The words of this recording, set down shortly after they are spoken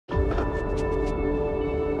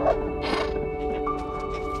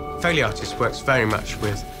Foley artist works very much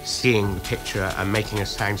with seeing the picture and making a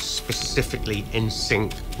sound specifically in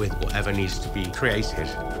sync with whatever needs to be created.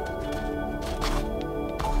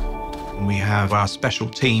 We have our special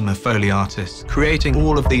team of Foley artists creating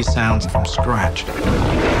all of these sounds from scratch.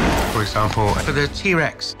 For example, for the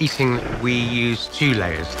T.rex eating, we used 2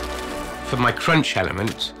 layers. For my crunch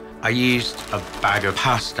element, I used a bag of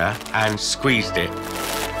pasta and squeezed it.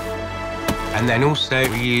 And then also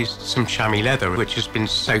we used some chamois leather, which has been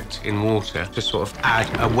soaked in water to sort of add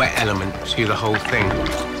a wet element to the whole thing.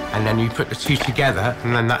 And then you put the 2 together,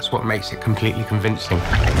 and then that's what makes it completely convincing.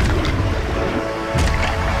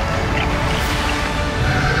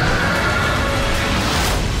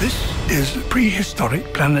 This is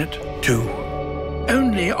Prehistoric Planet 2.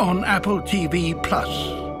 Only on Apple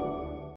TV+.